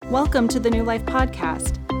Welcome to the New Life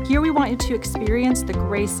Podcast. Here we want you to experience the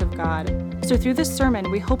grace of God. So through this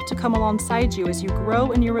sermon, we hope to come alongside you as you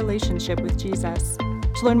grow in your relationship with Jesus.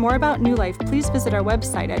 To learn more about New Life, please visit our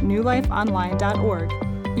website at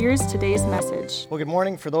newlifeonline.org. Here's today's message. Well, good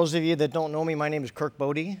morning. For those of you that don't know me, my name is Kirk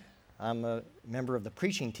Bodie. I'm a member of the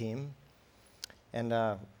preaching team. And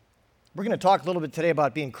we're going to talk a little bit today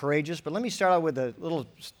about being courageous, but let me start out with a little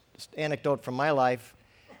anecdote from my life.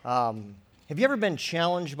 Have you ever been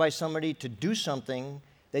challenged by somebody to do something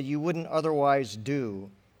that you wouldn't otherwise do?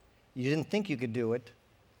 You didn't think you could do it,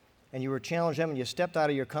 and you were challenged them, and you stepped out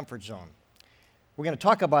of your comfort zone. We're going to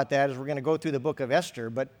talk about that as we're going to go through the book of Esther,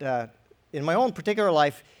 but in my own particular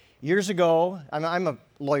life, years ago, I'm a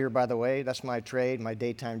lawyer, by the way. That's my trade, my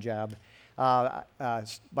daytime job.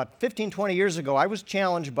 About 15, 20 years ago, I was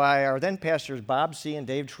challenged by our then pastors, Bob C. and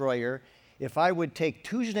Dave Troyer, if I would take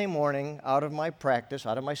Tuesday morning out of my practice,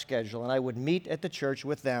 out of my schedule, and I would meet at the church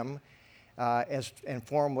with them and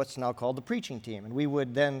form what's now called the preaching team. And we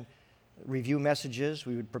would then review messages,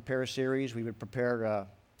 we would prepare a series, we would prepare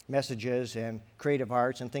messages and creative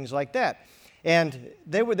arts and things like that. And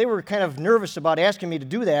they were kind of nervous about asking me to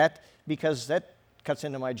do that because that cuts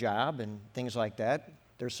into my job and things like that.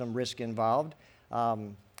 There's some risk involved.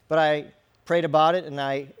 But I prayed about it and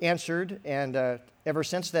I answered, and ever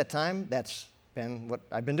since that time, that's been what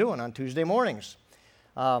I've been doing on Tuesday mornings.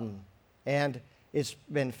 And it's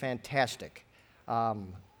been fantastic.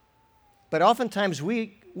 But oftentimes,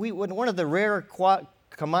 one of the rare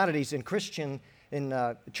commodities in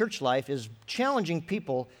church life is challenging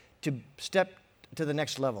people to step to the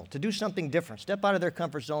next level, to do something different, step out of their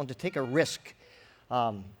comfort zone, to take a risk.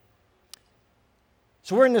 So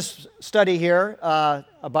we're in this study here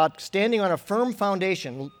about standing on a firm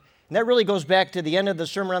foundation. And that really goes back to the end of the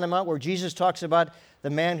Sermon on the Mount where Jesus talks about the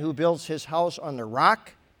man who builds his house on the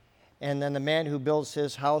rock and then the man who builds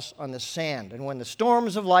his house on the sand. And when the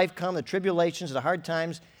storms of life come, the tribulations, the hard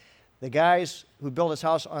times, the guys who built his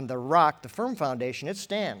house on the rock, the firm foundation, it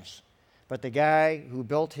stands. But the guy who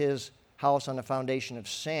built his house on the foundation of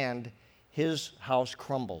sand, his house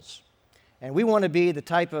crumbles. And we want to be the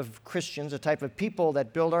type of Christians, the type of people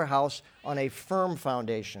that build our house on a firm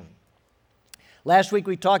foundation. Last week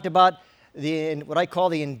we talked about what I call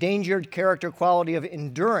the endangered character quality of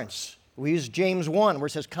endurance. We used James 1 where it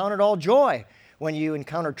says, "Count it all joy when you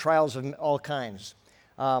encounter trials of all kinds."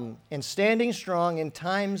 And standing strong in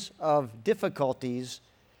times of difficulties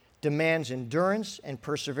demands endurance and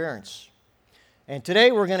perseverance. And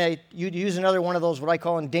today we're going to use another one of those what I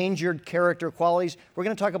call endangered character qualities. We're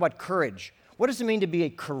going to talk about courage. What does it mean to be a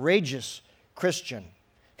courageous Christian?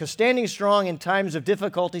 Because standing strong in times of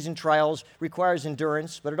difficulties and trials requires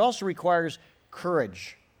endurance, but it also requires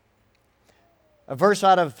courage. A verse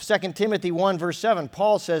out of 2 Timothy 1, verse 7,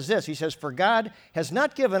 Paul says this. He says, "For God has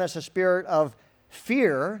not given us a spirit of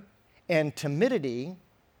fear and timidity,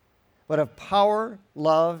 but of power,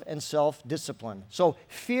 love, and self-discipline." So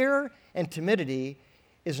fear and timidity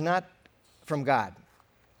is not from God.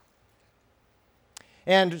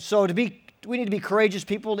 And so we need to be courageous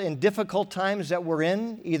people in difficult times that we're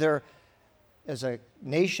in, either as a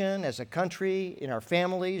nation, as a country, in our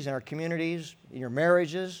families, in our communities, in your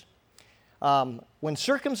marriages. When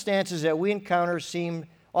circumstances that we encounter seem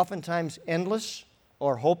oftentimes endless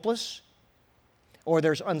or hopeless, or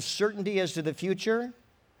there's uncertainty as to the future,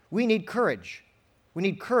 we need courage. We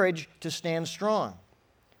need courage to stand strong.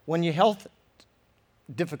 When your health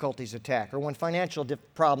difficulties attack or when financial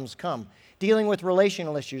problems come, dealing with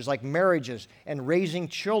relational issues like marriages and raising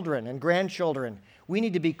children and grandchildren, we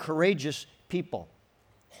need to be courageous people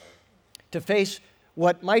to face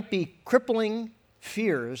what might be crippling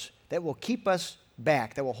fears that will keep us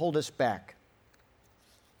back, that will hold us back.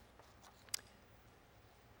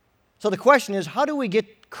 So the question is, how do we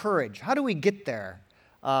get courage? How do we get there?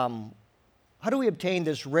 How do we obtain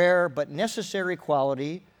this rare but necessary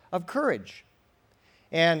quality of courage?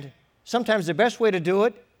 And sometimes the best way to do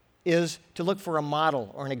it is to look for a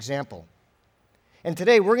model or an example. And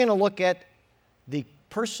today we're going to look at the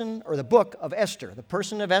person or the book of Esther, the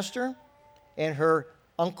person of Esther and her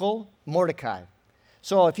uncle Mordecai.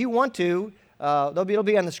 So if you want to, it'll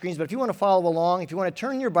be on the screens, but if you want to follow along, if you want to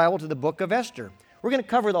turn your Bible to the book of Esther, we're going to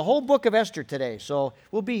cover the whole book of Esther today, so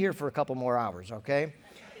we'll be here for a couple more hours, okay?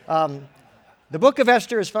 The book of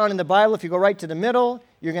Esther is found in the Bible. If you go right to the middle,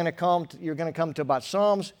 you're going to come to about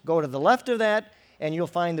Psalms. Go to the left of that, and you'll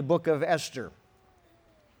find the book of Esther.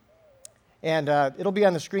 And it'll be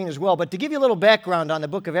on the screen as well. But to give you a little background on the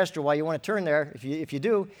book of Esther, while you want to turn there, if you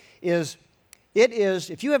do,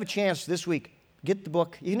 if you have a chance this week, get the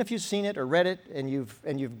book, even if you've seen it or read it and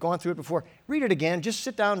you've gone through it before, read it again. Just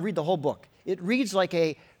sit down and read the whole book. It reads like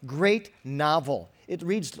a great novel.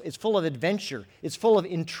 It's full of adventure. It's full of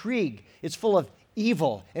intrigue. It's full of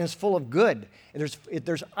evil, and it's full of good. And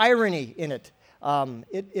there's irony in it.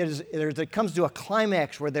 It comes to a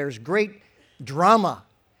climax where there's great drama.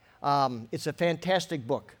 It's a fantastic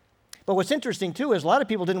book. But what's interesting, too, is a lot of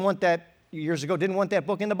people years ago didn't want that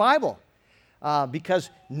book in the Bible because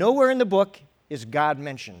nowhere in the book is God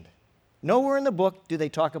mentioned. Nowhere in the book do they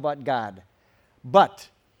talk about God. But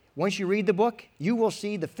once you read the book, you will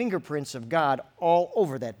see the fingerprints of God all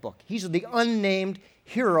over that book. He's the unnamed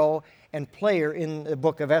hero and player in the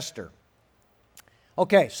book of Esther.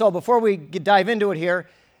 Okay, so before we dive into it here,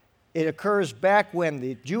 it occurs back when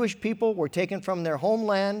the Jewish people were taken from their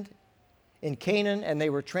homeland in Canaan and they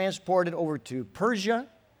were transported over to Persia,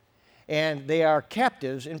 and they are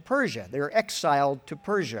captives in Persia. They are exiled to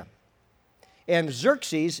Persia. And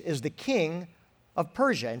Xerxes is the king of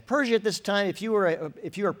Persia. And Persia at this time, if you were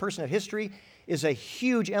a person of history, is a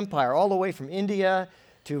huge empire, all the way from India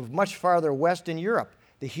to much farther west in Europe,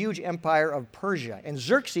 the huge empire of Persia. And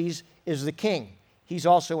Xerxes is the king. He's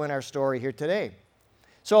also in our story here today.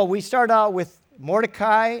 So we start out with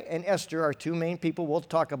Mordecai and Esther, our two main people. We'll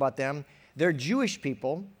talk about them. They're Jewish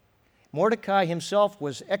people. Mordecai himself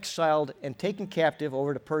was exiled and taken captive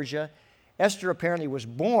over to Persia. Esther apparently was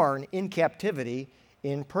born in captivity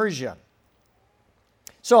in Persia.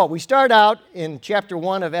 So we start out in chapter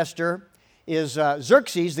 1 of Esther.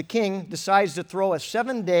 Xerxes, the king, decides to throw a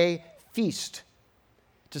 7-day feast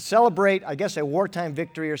to celebrate, I guess, a wartime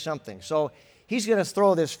victory or something. So he's going to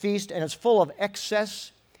throw this feast, and it's full of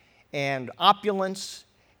excess and opulence.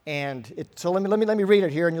 So let me read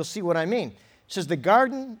it here, and you'll see what I mean. It says, the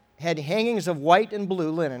garden had hangings of white and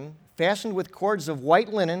blue linen, fastened with cords of white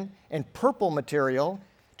linen and purple material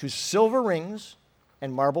to silver rings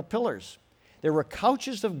and marble pillars. There were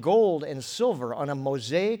couches of gold and silver on a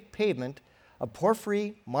mosaic pavement of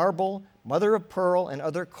porphyry, marble, mother of pearl, and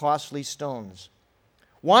other costly stones.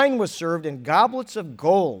 Wine was served in goblets of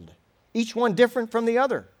gold, each one different from the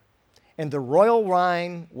other, and the royal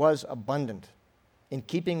wine was abundant, in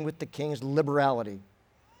keeping with the king's liberality.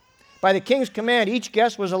 By the king's command, each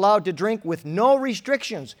guest was allowed to drink with no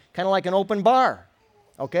restrictions, kind of like an open bar,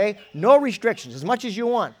 okay? No restrictions, as much as you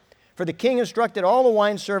want. For the king instructed all the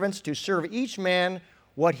wine servants to serve each man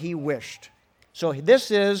what he wished. So this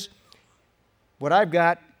is what I've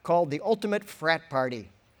got called the ultimate frat party.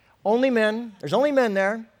 Only men, there's only men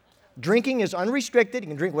there. Drinking is unrestricted. You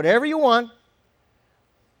can drink whatever you want.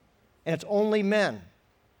 And it's only men.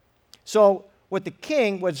 So what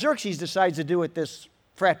Xerxes decides to do at this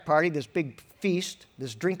frat party, this big feast,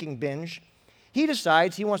 this drinking binge, he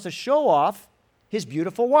decides he wants to show off his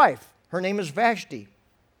beautiful wife. Her name is Vashti.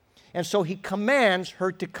 And so he commands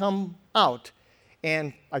her to come out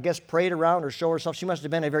and, I guess, parade around or show herself. She must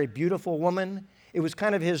have been a very beautiful woman. It was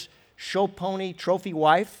kind of his show pony trophy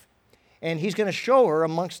wife. And he's going to show her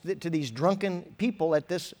to these drunken people at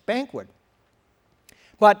this banquet.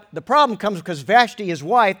 But the problem comes because Vashti, his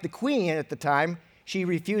wife, the queen at the time, she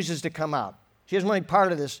refuses to come out. She doesn't want to be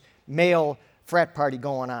part of this male frat party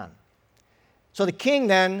going on. So the king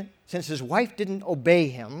then, since his wife didn't obey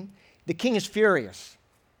him, the king is furious.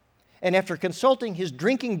 And after consulting his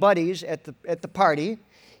drinking buddies at the party,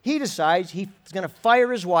 he decides he's going to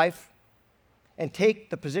fire his wife and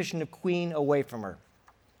take the position of queen away from her.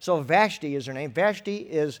 So Vashti is her name. Vashti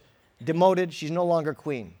is demoted. She's no longer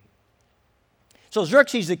queen. So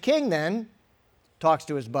Xerxes the king then talks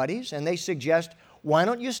to his buddies, and they suggest, why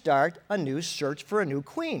don't you start a new search for a new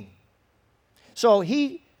queen? So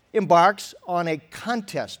he embarks on a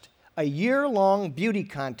contest, a year-long beauty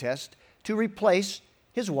contest to replace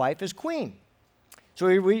his wife as queen. So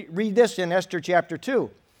we read this in Esther chapter 2.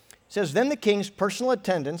 It says, then the king's personal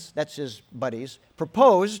attendants, that's his buddies,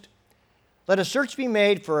 proposed, let a search be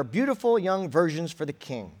made for beautiful young virgins for the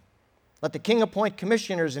king. Let the king appoint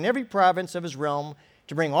commissioners in every province of his realm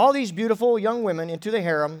to bring all these beautiful young women into the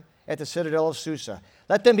harem at the citadel of Susa.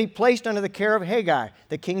 Let them be placed under the care of Haggai,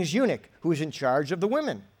 the king's eunuch, who is in charge of the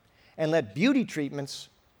women, and let beauty treatments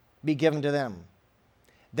be given to them.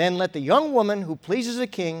 Then let the young woman who pleases the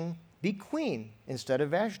king be queen instead of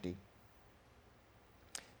Vashti.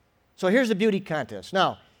 So here's the beauty contest.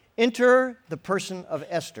 Now, enter the person of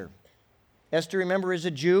Esther. Esther, remember, is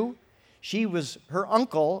a Jew. Her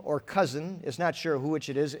uncle or cousin, is not sure which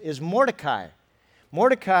it is Mordecai.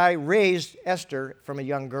 Mordecai raised Esther from a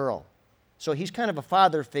young girl. So he's kind of a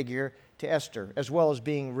father figure to Esther, as well as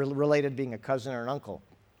being related, being a cousin or an uncle.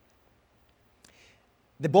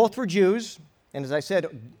 They both were Jews. And as I said,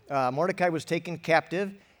 Mordecai was taken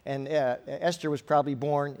captive, and Esther was probably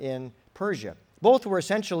born in Persia. Both were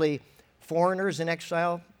essentially foreigners in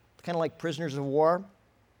exile, kind of like prisoners of war.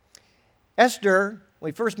 Esther,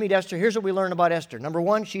 when we first meet Esther, here's what we learn about Esther. Number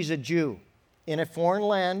one, she's a Jew in a foreign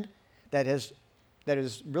land that is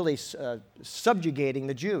really subjugating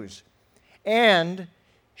the Jews. And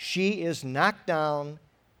she is knocked down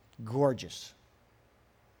gorgeous.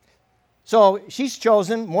 So she's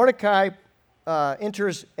chosen. Mordecai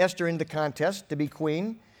enters Esther into the contest to be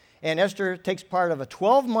queen, and Esther takes part of a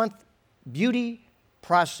 12-month beauty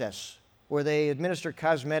process where they administer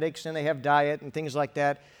cosmetics and they have diet and things like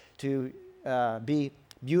that to be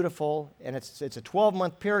beautiful, and it's a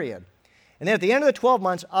 12-month period. And then at the end of the 12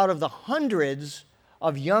 months, out of the hundreds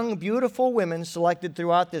of young, beautiful women selected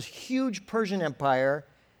throughout this huge Persian empire,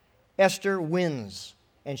 Esther wins,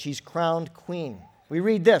 and she's crowned queen. We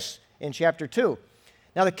read this in chapter 2.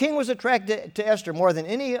 Now the king was attracted to Esther more than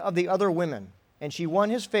any of the other women, and she won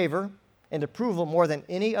his favor and approval more than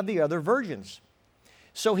any of the other virgins.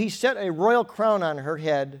 So he set a royal crown on her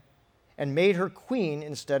head and made her queen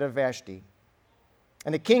instead of Vashti.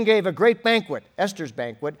 And the king gave a great banquet, Esther's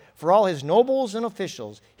banquet, for all his nobles and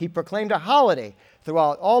officials. He proclaimed a holiday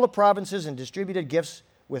throughout all the provinces and distributed gifts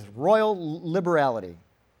with royal liberality.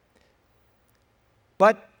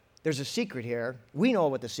 But there's a secret here. We know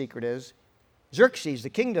what the secret is. Xerxes, the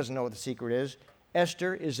king, doesn't know what the secret is.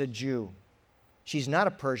 Esther is a Jew. She's not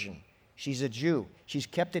a Persian. She's a Jew. She's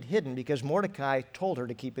kept it hidden because Mordecai told her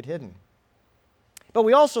to keep it hidden. But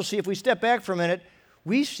we also see, if we step back for a minute,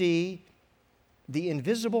 we see the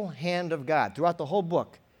invisible hand of God. Throughout the whole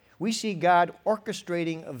book, we see God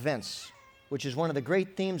orchestrating events, which is one of the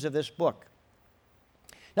great themes of this book.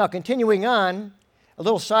 Now, continuing on, a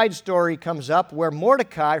little side story comes up where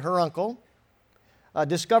Mordecai, her uncle,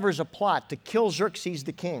 discovers a plot to kill Xerxes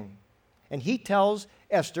the king. And he tells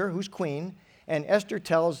Esther, who's queen, and Esther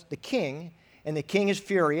tells the king, and the king is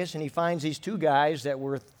furious, and he finds these two guys that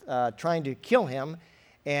were trying to kill him,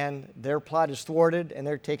 and their plot is thwarted, and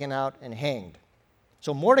they're taken out and hanged.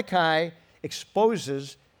 So Mordecai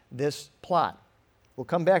exposes this plot. We'll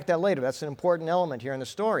come back to that later. That's an important element here in the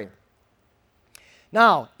story.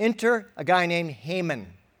 Now, enter a guy named Haman,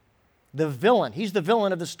 the villain. He's the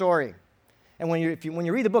villain of the story. And when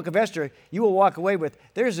you read the book of Esther, you will walk away with,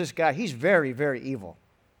 there's this guy, he's very, very evil.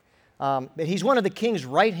 But he's one of the king's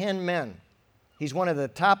right-hand men. He's one of the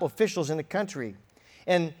top officials in the country.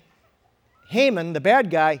 And Haman, the bad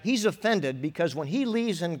guy, he's offended because when he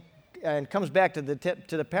leaves and comes back to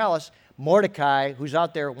the palace, Mordecai, who's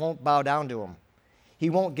out there, won't bow down to him. He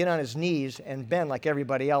won't get on his knees and bend like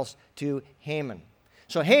everybody else to Haman.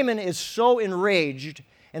 So Haman is so enraged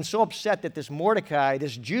and so upset that this Mordecai,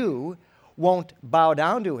 this Jew, won't bow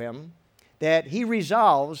down to him, that he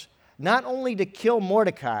resolves not only to kill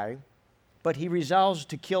Mordecai, but he resolves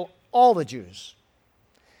to kill all the Jews.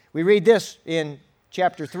 We read this in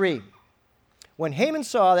chapter 3. When Haman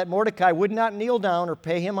saw that Mordecai would not kneel down or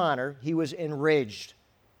pay him honor, he was enraged.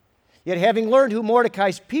 Yet having learned who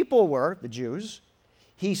Mordecai's people were, the Jews,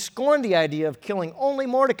 he scorned the idea of killing only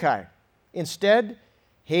Mordecai. Instead,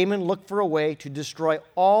 Haman looked for a way to destroy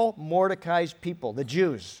all Mordecai's people, the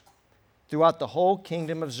Jews, throughout the whole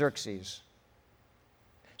kingdom of Xerxes.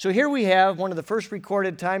 So here we have one of the first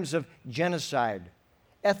recorded times of genocide,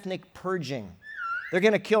 ethnic purging. They're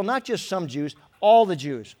going to kill not just some Jews, all the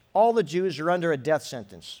Jews. All the Jews are under a death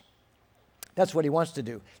sentence. That's what he wants to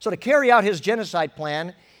do. So to carry out his genocide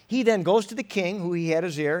plan, he then goes to the king, who he had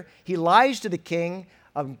his ear. He lies to the king,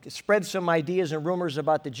 spreads some ideas and rumors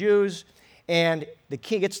about the Jews, and the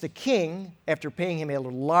king gets the king, after paying him a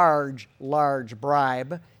large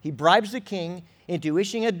bribe, he bribes the king into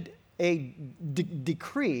issuing a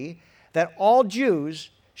decree that all Jews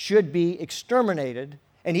should be exterminated,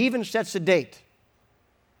 and he even sets a date.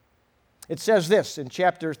 It says this in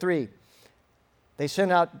chapter 3. They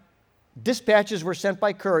sent out, dispatches were sent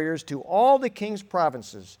by couriers to all the king's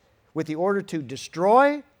provinces with the order to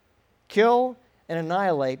destroy, kill, and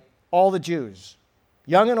annihilate all the Jews,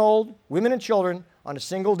 young and old, women and children, on a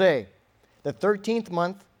single day, the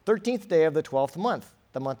 13th day of the 12th month,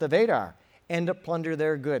 the month of Adar, and to plunder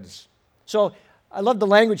their goods. So I love the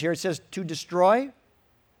language here. It says to destroy,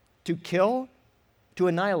 to kill, to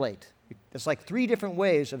annihilate. It's like three different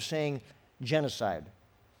ways of saying genocide.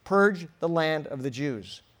 Purge the land of the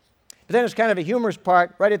Jews. But then it's kind of a humorous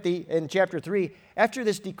part right in chapter 3. After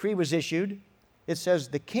this decree was issued, it says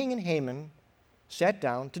the king and Haman sat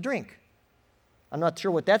down to drink. I'm not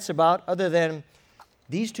sure what that's about, other than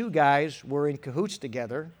these two guys were in cahoots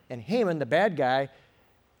together, and Haman, the bad guy,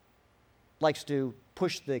 likes to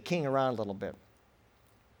push the king around a little bit.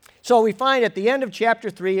 So we find at the end of chapter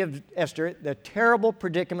 3 of Esther the terrible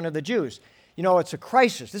predicament of the Jews. You know, it's a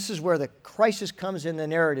crisis. This is where the crisis comes in the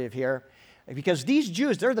narrative here, because these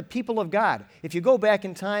Jews, they're the people of God. If you go back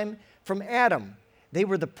in time from Adam, they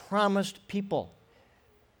were the promised people.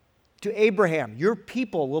 To Abraham, your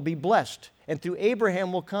people will be blessed, and through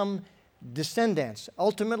Abraham will come descendants,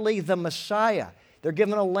 ultimately the Messiah. They're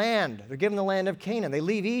given a land. They're given the land of Canaan. They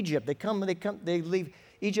leave Egypt. They leave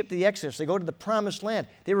Egypt to the Exodus. They go to the promised land.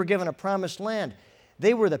 They were given a promised land.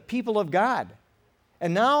 They were the people of God.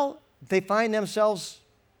 And now they find themselves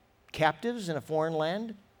captives in a foreign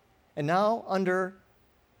land, and now under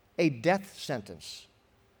a death sentence.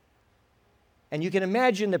 And you can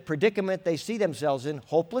imagine the predicament they see themselves in: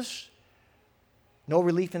 hopeless, no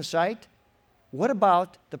relief in sight. What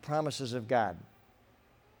about the promises of God?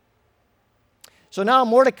 So now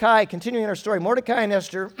Mordecai, continuing our story, Mordecai and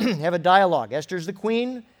Esther have a dialogue. Esther's the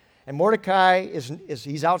queen, and Mordecai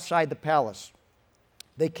he's outside the palace.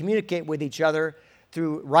 They communicate with each other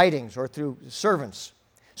through writings or through servants.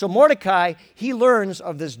 So Mordecai, he learns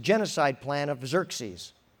of this genocide plan of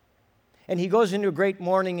Xerxes. And he goes into a great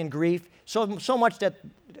mourning and grief, so much that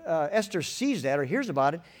Esther sees that or hears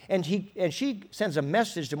about it, and she sends a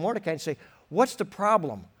message to Mordecai and say, "What's the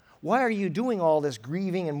problem? Why are you doing all this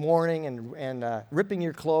grieving and mourning and ripping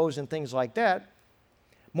your clothes and things like that?"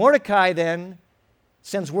 Mordecai then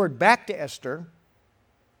sends word back to Esther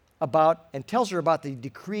and tells her about the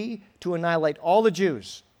decree to annihilate all the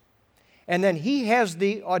Jews. And then he has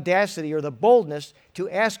the audacity or the boldness to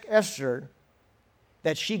ask Esther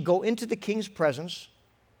that she go into the king's presence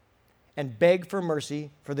and beg for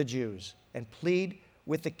mercy for the Jews and plead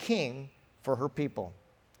with the king for her people.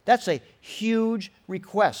 That's a huge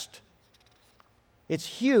request. It's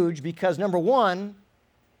huge because, number one,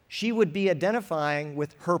 she would be identifying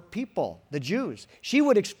with her people, the Jews. She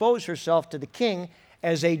would expose herself to the king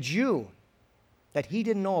as a Jew that he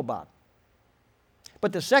didn't know about.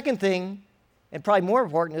 But the second thing, and probably more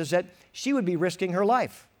important, is that she would be risking her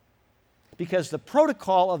life, because the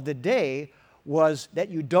protocol of the day was that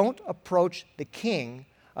you don't approach the king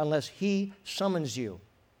unless he summons you.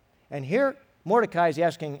 And here Mordecai is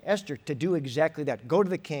asking Esther to do exactly that. Go to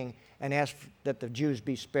the king and ask that the Jews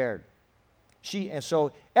be spared. And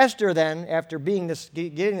so Esther then, after getting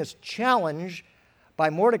this challenge by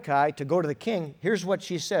Mordecai to go to the king, here's what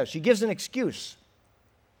she says. She gives an excuse.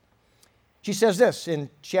 She says this in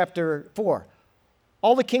chapter 4.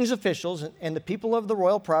 All the king's officials and the people of the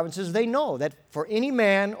royal provinces, they know that for any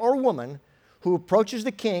man or woman who approaches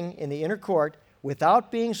the king in the inner court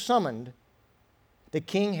without being summoned, the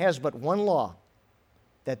king has but one law,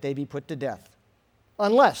 that they be put to death,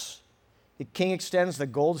 unless the king extends the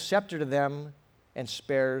gold scepter to them and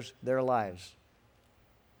spares their lives.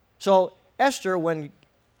 So Esther, when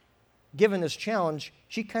given this challenge,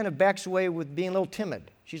 she kind of backs away with being a little timid.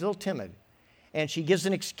 She's a little timid. And she gives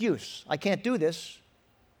an excuse. I can't do this,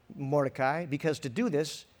 Mordecai, because to do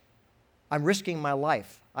this, I'm risking my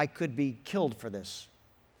life. I could be killed for this.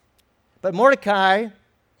 But Mordecai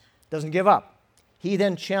doesn't give up. He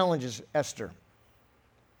then challenges Esther.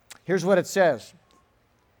 Here's what it says.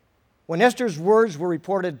 When Esther's words were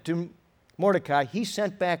reported to Mordecai, he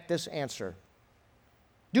sent back this answer.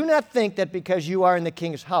 Do not think that because you are in the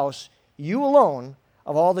king's house, you alone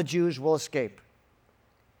of all the Jews will escape.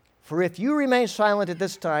 For if you remain silent at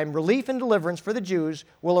this time, relief and deliverance for the Jews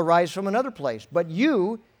will arise from another place, but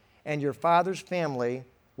you and your father's family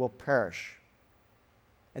will perish.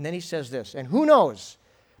 And then he says this, and who knows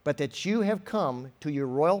but that you have come to your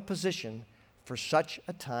royal position for such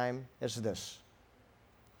a time as this.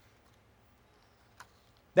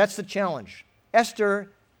 That's the challenge. Esther,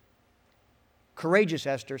 courageous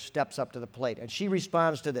Esther, steps up to the plate, and she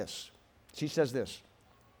responds to this. She says this.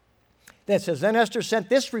 That says, then Esther sent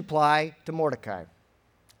this reply to Mordecai.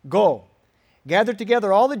 Go, gather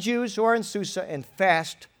together all the Jews who are in Susa and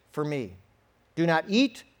fast for me. Do not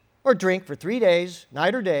eat or drink for 3 days,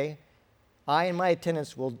 night or day. I and my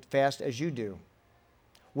attendants will fast as you do.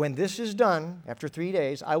 When this is done, after 3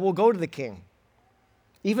 days, I will go to the king,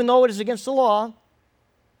 even though it is against the law,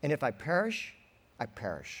 and if I perish, I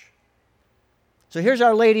perish. So here's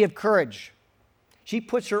Our Lady of Courage. She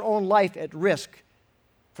puts her own life at risk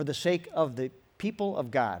for the sake of the people of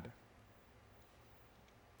God.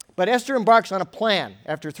 But Esther embarks on a plan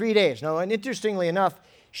after 3 days. Now, and interestingly enough,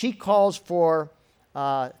 she calls for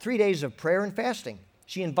 3 days of prayer and fasting.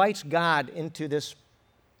 She invites God into this,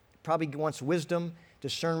 probably wants wisdom,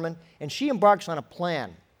 discernment, and she embarks on a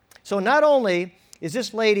plan. So not only is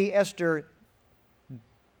this lady, Esther,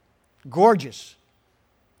 gorgeous,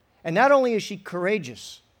 and not only is she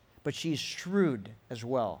courageous, but she's shrewd as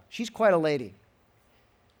well. She's quite a lady.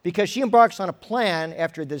 because she embarks on a plan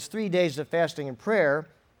after this 3 days of fasting and prayer.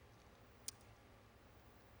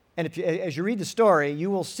 And as you read the story, you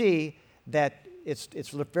will see that it's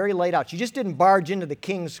very laid out. She just didn't barge into the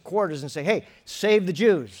king's quarters and say, hey, save the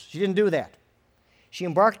Jews. She didn't do that. She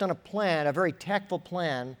embarked on a plan, a very tactful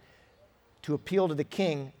plan, to appeal to the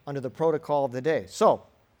king under the protocol of the day. So,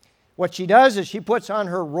 what she does is she puts on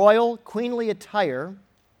her royal, queenly attire.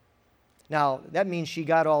 Now, that means she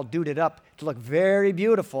got all duded up to look very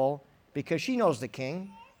beautiful because she knows the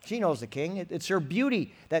king. She knows the king. It's her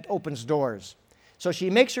beauty that opens doors. So she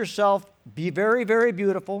makes herself be very, very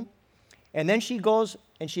beautiful, and then she goes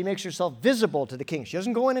and she makes herself visible to the king. She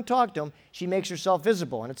doesn't go in and talk to him. She makes herself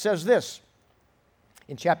visible. And it says this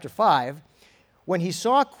in chapter 5, when he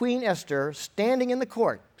saw Queen Esther standing in the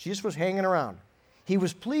court, she just was hanging around, he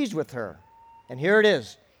was pleased with her. And here it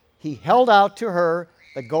is. He held out to her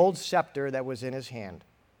the gold scepter that was in his hand.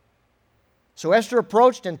 So Esther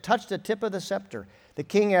approached and touched the tip of the scepter. The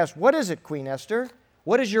king asked, what is it, Queen Esther?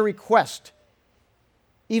 What is your request?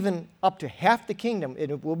 Even up to half the kingdom,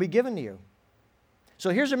 it will be given to you. So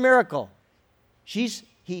here's a miracle. He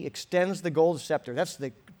extends the gold scepter. That's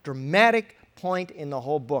the dramatic point in the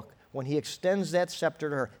whole book, when he extends that scepter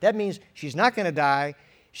to her. That means she's not going to die.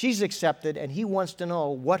 She's accepted, and he wants to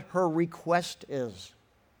know what her request is.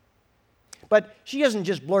 But she doesn't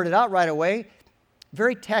just blurt it out right away.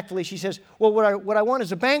 Very tactfully, she says, well, what I want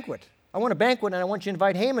is a banquet. I want a banquet, and I want you to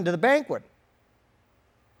invite Haman to the banquet.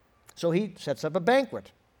 So he sets up a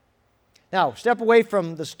banquet. Now, step away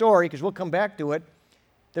from the story, because we'll come back to it.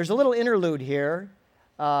 There's a little interlude here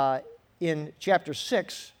in chapter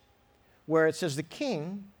 6 where it says the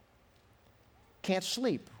king can't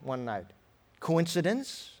sleep one night.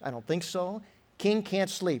 Coincidence? I don't think so. King can't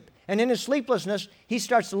sleep. And in his sleeplessness, he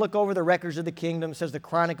starts to look over the records of the kingdom, says the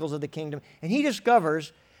chronicles of the kingdom, and he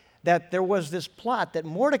discovers that there was this plot that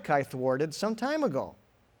Mordecai thwarted some time ago.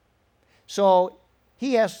 So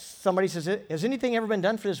he asks somebody, says, has anything ever been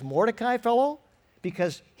done for this Mordecai fellow?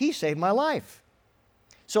 Because he saved my life.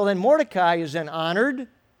 So then Mordecai is then honored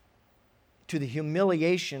to the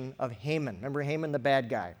humiliation of Haman. Remember Haman, the bad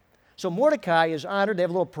guy. So Mordecai is honored. They have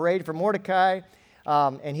a little parade for Mordecai,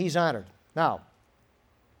 and he's honored. Now,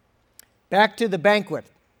 back to the banquet.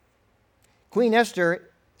 Queen Esther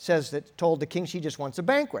told the king she just wants a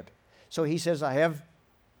banquet. So he says,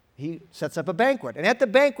 he sets up a banquet. And at the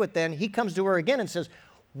banquet then, he comes to her again and says,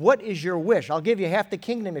 what is your wish? I'll give you half the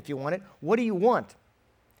kingdom if you want it. What do you want?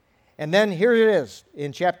 And then here it is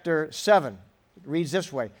in chapter 7. It reads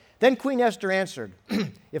this way. Then Queen Esther answered,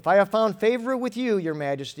 if I have found favor with you, your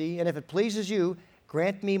majesty, and if it pleases you,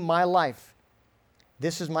 grant me my life.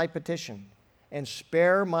 This is my petition. And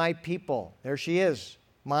spare my people. There she is,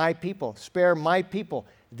 my people. Spare my people.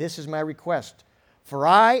 This is my request. For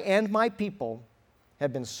I and my people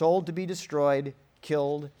have been sold to be destroyed,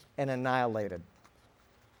 killed, and annihilated.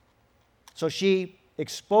 So she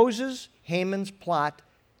exposes Haman's plot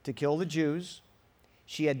to kill the Jews.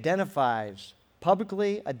 She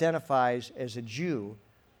publicly identifies as a Jew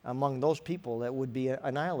among those people that would be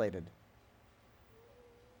annihilated.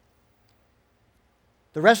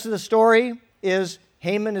 The rest of the story is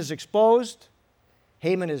Haman is exposed.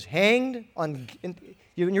 Haman is hanged. When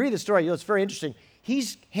you read the story, it's very interesting.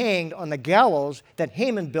 He's hanged on the gallows that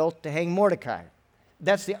Haman built to hang Mordecai.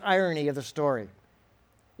 That's the irony of the story.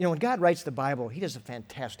 You know, when God writes the Bible, he does a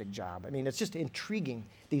fantastic job. I mean, it's just intriguing,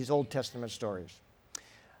 these Old Testament stories.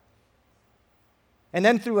 And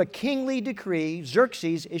then through a kingly decree,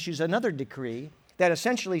 Xerxes issues another decree that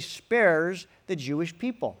essentially spares the Jewish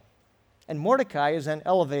people. And Mordecai is then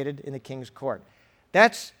elevated in the king's court.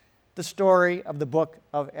 That's the story of the book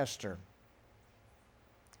of Esther.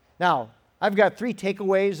 Now, I've got 3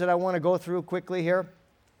 takeaways that I want to go through quickly here.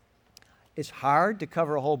 It's hard to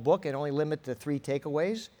cover a whole book and only limit to 3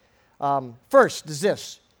 takeaways. First is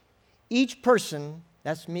this. Each person,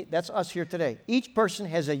 that's me, that's us here today, each person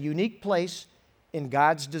has a unique place in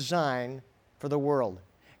God's design for the world.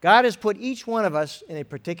 God has put each one of us in a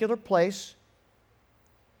particular place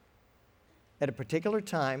at a particular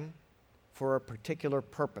time for a particular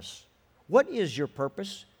purpose. What is your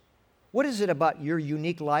purpose? What is it about your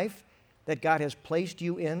unique life that God has placed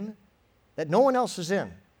you in that no one else is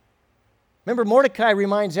in? Remember, Mordecai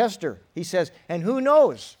reminds Esther, he says, and who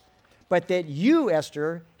knows, but that you,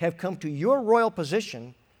 Esther, have come to your royal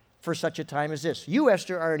position for such a time as this. You,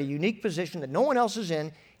 Esther, are in a unique position that no one else is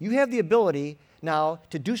in. You have the ability now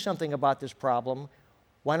to do something about this problem.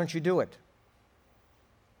 Why don't you do it?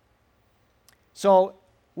 So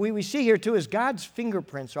we see here, too, is God's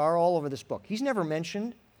fingerprints are all over this book. He's never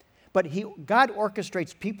mentioned, but God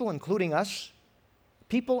orchestrates people, including us,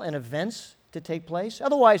 people and events to take place?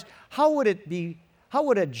 Otherwise, how would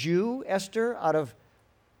a Jew, Esther, out of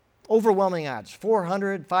overwhelming odds,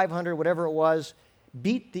 400, 500, whatever it was,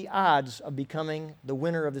 beat the odds of becoming the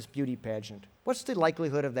winner of this beauty pageant? What's the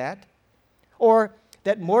likelihood of that? Or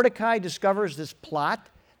that Mordecai discovers this plot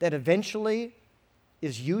that eventually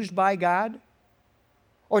is used by God?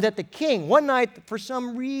 Or that the king, one night, for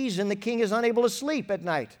some reason, the king is unable to sleep at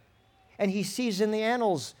night, and he sees in the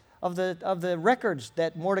annals of the records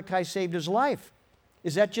that Mordecai saved his life.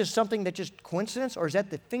 Is that just something that's just coincidence, or is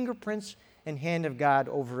that the fingerprints and hand of God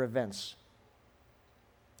over events?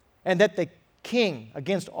 And that the king,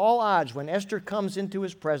 against all odds, when Esther comes into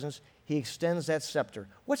his presence, he extends that scepter.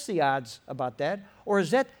 What's the odds about that? Or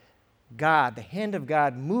is that God, the hand of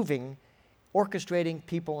God, moving, orchestrating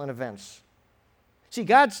people and events? See,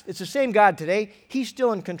 it's the same God today. He's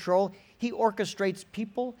still in control. He orchestrates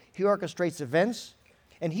people. He orchestrates events.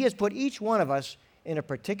 And He has put each one of us in a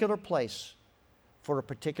particular place for a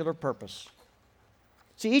particular purpose.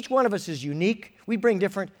 See, each one of us is unique. We bring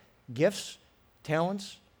different gifts,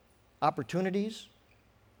 talents, opportunities.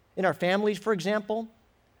 In our families, for example,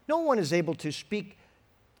 no one is able to speak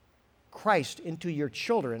Christ into your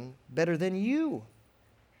children better than you.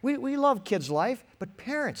 We love kids' life, but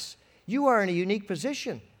parents, you are in a unique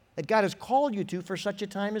position that God has called you to for such a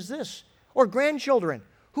time as this. Or grandchildren.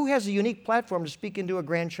 Who has a unique platform to speak into a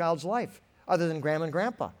grandchild's life other than grandma and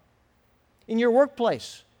grandpa? In your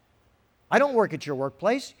workplace. I don't work at your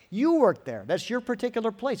workplace. You work there. That's your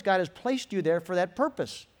particular place. God has placed you there for that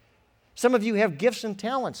purpose. Some of you have gifts and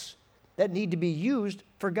talents that need to be used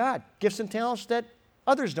for God. Gifts and talents that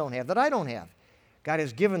others don't have, that I don't have. God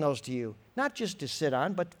has given those to you, not just to sit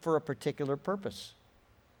on, but for a particular purpose.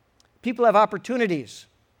 People have opportunities.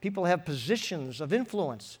 People have positions of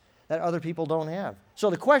influence that other people don't have. So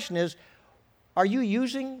the question is, are you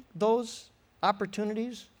using those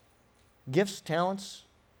opportunities, gifts, talents,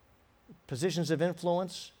 positions of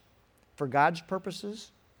influence for God's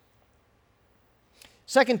purposes?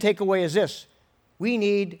 Second takeaway is this: we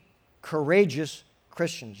need courageous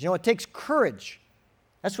Christians. You know, it takes courage.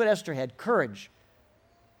 That's what Esther had, courage,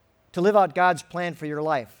 to live out God's plan for your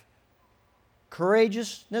life.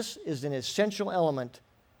 Courageousness is an essential element,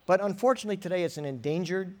 but unfortunately today it's an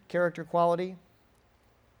endangered character quality.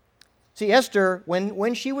 See, Esther,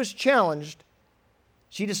 when she was challenged,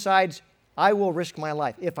 she decides, I will risk my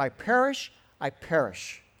life. If I perish, I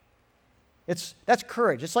perish. That's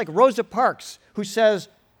courage. It's like Rosa Parks, who says,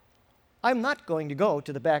 I'm not going to go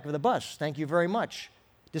to the back of the bus, thank you very much,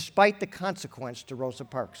 despite the consequence to Rosa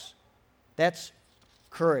Parks. That's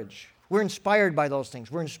courage. We're inspired by those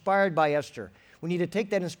things. We're inspired by Esther. We need to take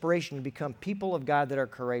that inspiration and become people of God that are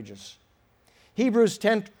courageous. Hebrews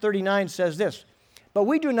 10:39 says this, but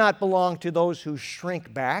we do not belong to those who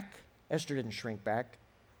shrink back. Esther didn't shrink back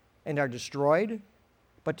and are destroyed,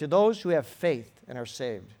 but to those who have faith and are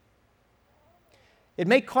saved. It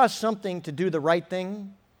may cost something to do the right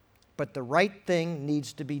thing, but the right thing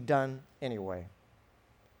needs to be done anyway.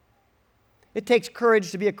 It takes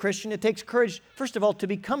courage to be a Christian. It takes courage, first of all, to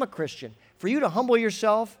become a Christian. For you to humble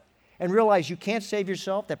yourself and realize you can't save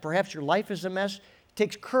yourself, that perhaps your life is a mess. It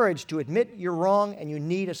takes courage to admit you're wrong and you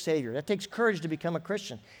need a Savior. That takes courage to become a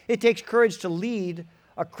Christian. It takes courage to lead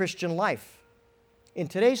a Christian life. In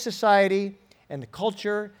today's society and the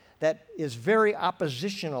culture that is very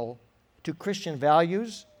oppositional to Christian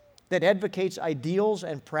values, that advocates ideals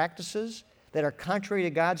and practices that are contrary to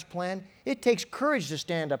God's plan, it takes courage to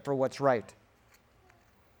stand up for what's right.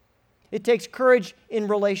 It takes courage in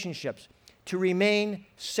relationships. To remain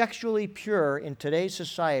sexually pure in today's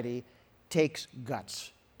society takes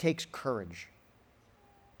guts, takes courage.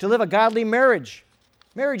 To live a godly marriage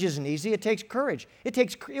isn't easy. It takes courage.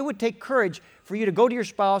 It would take courage for you to go to your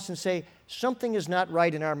spouse and say, something is not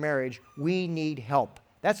right in our marriage. We need help.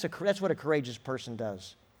 That's what a courageous person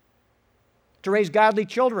does. To raise godly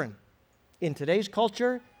children. In today's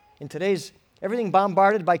culture, in today's everything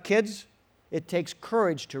bombarded by kids, it takes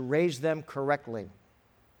courage to raise them correctly.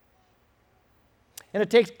 And it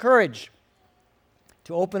takes courage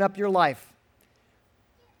to open up your life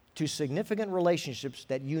to significant relationships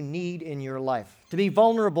that you need in your life. To be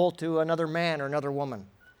vulnerable to another man or another woman.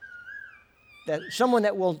 That someone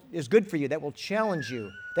that is good for you, that will challenge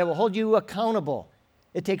you, that will hold you accountable.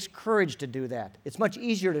 It takes courage to do that. It's much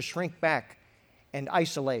easier to shrink back and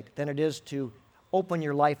isolate than it is to open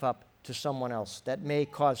your life up to someone else. That may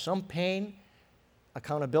cause some pain.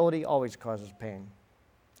 Accountability always causes pain.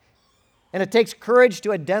 And it takes courage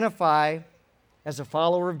to identify as a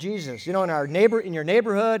follower of Jesus. You know, in your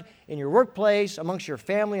neighborhood, in your workplace, amongst your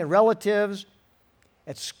family and relatives,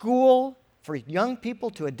 at school, for young people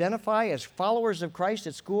to identify as followers of Christ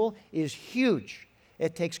at school is huge.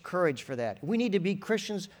 It takes courage for that. We need to be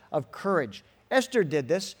Christians of courage. Esther did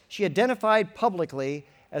this. She identified publicly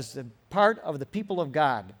as the part of the people of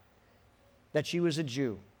God, that she was a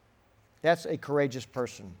Jew. That's a courageous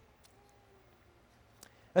person.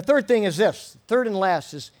 The third thing is this. Third and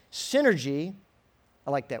last is synergy.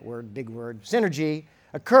 I like that word, big word. Synergy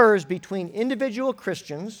occurs between individual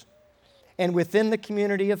Christians and within the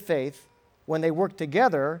community of faith when they work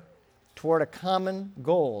together toward a common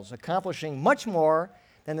goals, accomplishing much more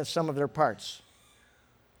than the sum of their parts.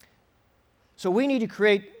 So we need to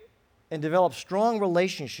create and develop strong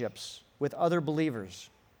relationships with other believers.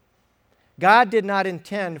 God did not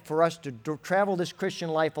intend for us to travel this Christian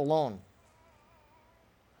life alone.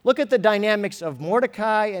 Look at the dynamics of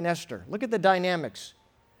Mordecai and Esther. Look at the dynamics.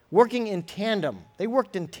 Working in tandem. They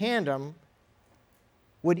worked in tandem.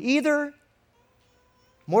 Would either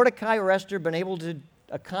Mordecai or Esther been able to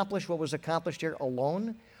accomplish what was accomplished here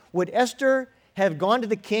alone? Would Esther have gone to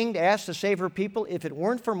the king to ask to save her people if it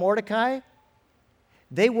weren't for Mordecai?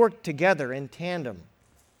 They worked together in tandem.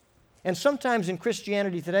 And sometimes in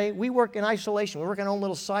Christianity today, we work in isolation. We work in our own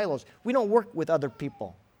little silos. We don't work with other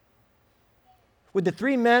people. Would the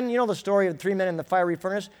three men, you know the story of the three men in the fiery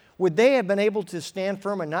furnace, would they have been able to stand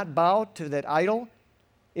firm and not bow to that idol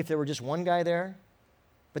if there were just one guy there?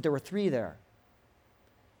 But there were three there.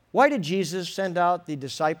 Why did Jesus send out the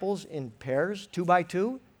disciples in pairs, 2 by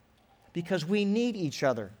 2? Because we need each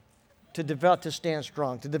other to stand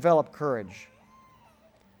strong, to develop courage.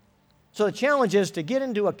 So the challenge is to get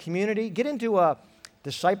into a community, get into a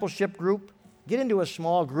discipleship group, get into a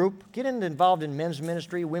small group, get involved in men's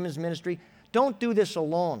ministry, women's ministry. Don't do this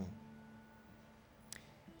alone.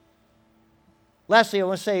 Lastly, I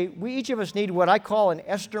want to say each of us need what I call an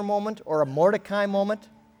Esther moment or a Mordecai moment.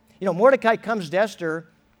 You know, Mordecai comes to Esther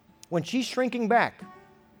when she's shrinking back,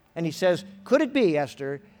 and he says, could it be,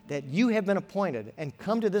 Esther, that you have been appointed and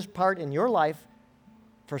come to this part in your life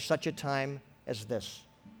for such a time as this?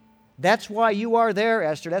 That's why you are there,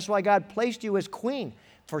 Esther. That's why God placed you as queen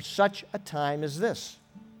for such a time as this.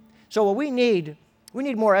 So what we need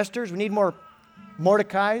more Esthers. We need more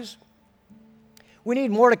Mordecais. We need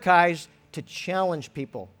Mordecais to challenge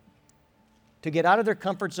people, to get out of their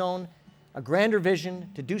comfort zone, a grander vision,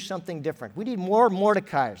 to do something different. We need more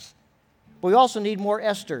Mordecais. But we also need more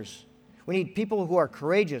Esthers. We need people who are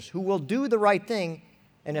courageous, who will do the right thing,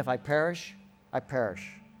 and if I perish, I perish.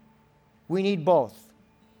 We need both.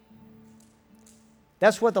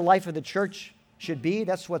 That's what the life of the church should be.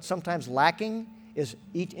 That's what's sometimes lacking is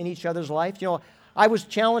in each other's life. You know, I was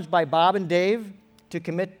challenged by Bob and Dave to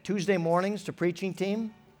commit Tuesday mornings to preaching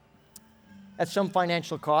team at some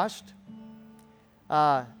financial cost.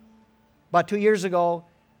 About 2 years ago,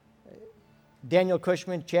 Daniel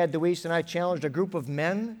Cushman, Chad DeWeese, and I challenged a group of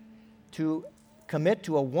men to commit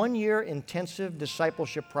to a 1-year intensive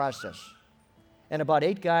discipleship process. And about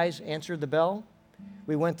 8 guys answered the bell.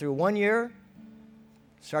 We went through 1 year.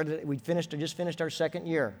 Just finished our 2nd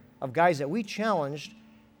year of guys that we challenged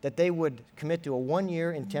that they would commit to a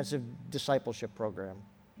 1-year intensive discipleship program.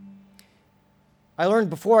 I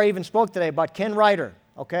learned before I even spoke today about Ken Ryder,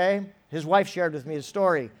 okay? His wife shared with me the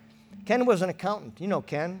story. Ken was an accountant. You know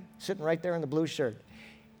Ken, sitting right there in the blue shirt.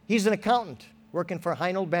 He's an accountant working for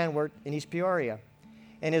Heinold Banwart in East Peoria.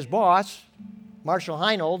 And his boss, Marshall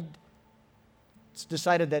Heinold,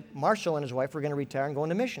 decided that Marshall and his wife were going to retire and go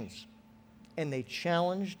into missions. And they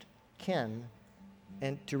challenged Ken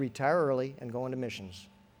to retire early and go into missions.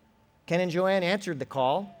 Ken and Joanne answered the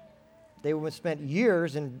call. They spent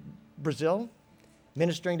years in Brazil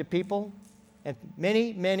ministering to people, and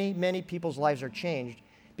many, many, many people's lives are changed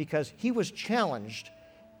because he was challenged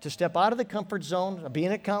to step out of the comfort zone of being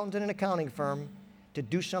an accountant in an accounting firm to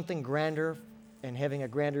do something grander and having a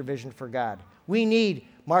grander vision for God. We need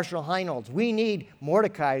Marshall Heinolds. We need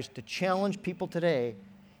Mordecais to challenge people today,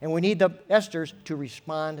 and we need the Esthers to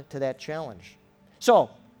respond to that challenge. So,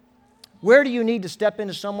 where do you need to step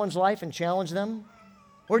into someone's life and challenge them?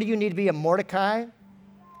 Where do you need to be a Mordecai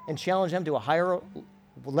and challenge them to a higher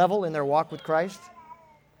level in their walk with Christ?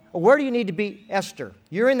 Or where do you need to be Esther?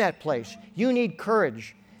 You're in that place. You need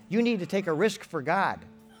courage. You need to take a risk for God.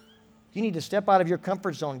 You need to step out of your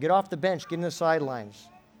comfort zone, get off the bench, get in the sidelines,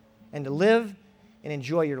 and to live and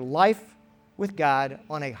enjoy your life with God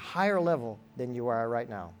on a higher level than you are right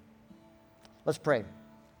now. Let's pray.